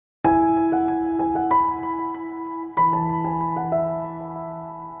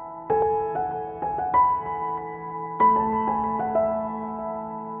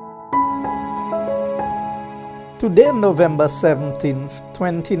Today, November 17th,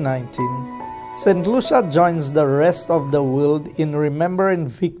 2019, St. Lucia joins the rest of the world in remembering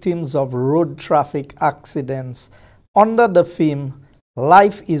victims of road traffic accidents under the theme,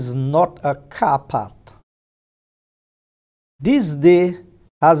 "Life is not a car part." This day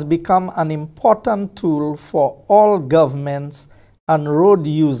has become an important tool for all governments and road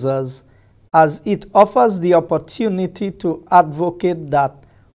users as it offers the opportunity to advocate that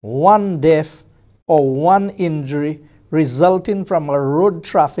one death or one injury resulting from a road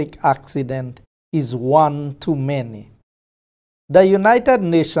traffic accident is one too many. The United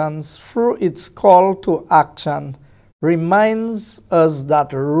Nations, through its call to action, reminds us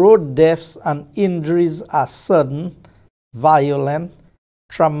that road deaths and injuries are sudden, violent,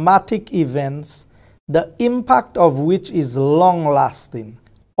 traumatic events, the impact of which is long-lasting,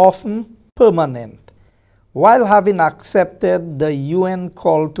 often permanent. While having accepted the UN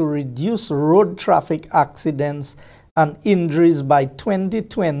call to reduce road traffic accidents and injuries by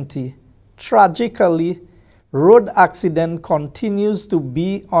 2020, tragically, road accident continues to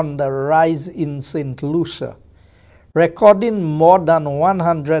be on the rise in St. Lucia, recording more than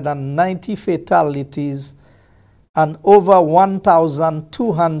 190 fatalities and over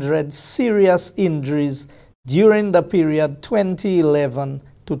 1,200 serious injuries during the period 2011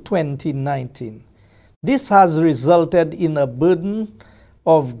 to 2019. This has resulted in a burden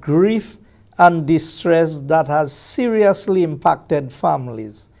of grief and distress that has seriously impacted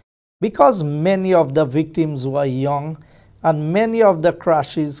families. Because many of the victims were young and many of the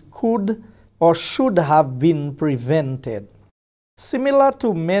crashes could or should have been prevented. Similar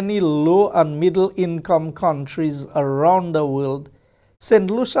to many low and middle income countries around the world, St.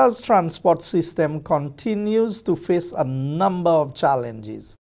 Lucia's transport system continues to face a number of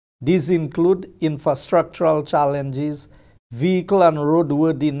challenges. These include infrastructural challenges, vehicle and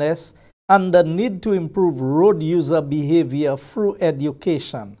roadworthiness, and the need to improve road user behavior through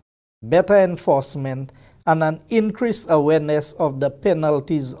education, better enforcement, and an increased awareness of the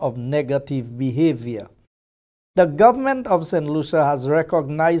penalties of negative behavior. The government of St. Lucia has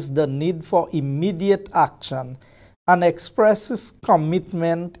recognized the need for immediate action and expresses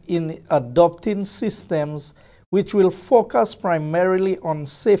commitment in adopting systems which will focus primarily on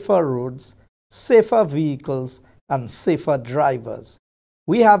safer roads, safer vehicles, and safer drivers.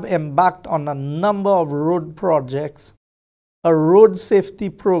 We have embarked on a number of road projects, a road safety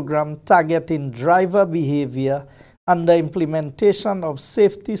program targeting driver behavior, and the implementation of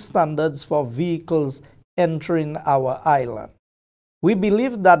safety standards for vehicles entering our island. We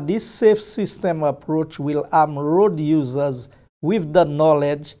believe that this safe system approach will arm road users with the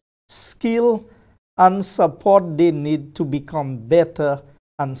knowledge, skill, and support they need to become better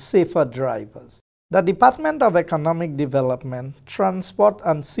and safer drivers. The Department of Economic Development, Transport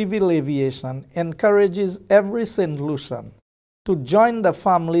and Civil Aviation encourages every St. Lucian to join the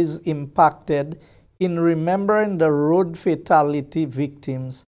families impacted in remembering the road fatality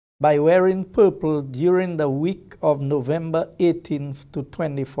victims by wearing purple during the week of November 18th to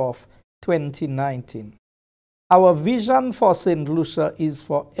 24th, 2019. Our vision for St. Lucia is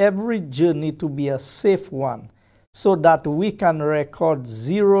for every journey to be a safe one so that we can record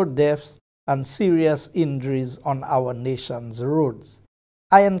zero deaths and serious injuries on our nation's roads.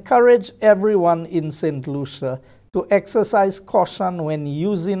 I encourage everyone in St. Lucia to exercise caution when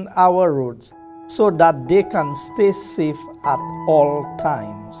using our roads so that they can stay safe at all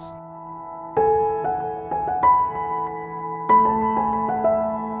times.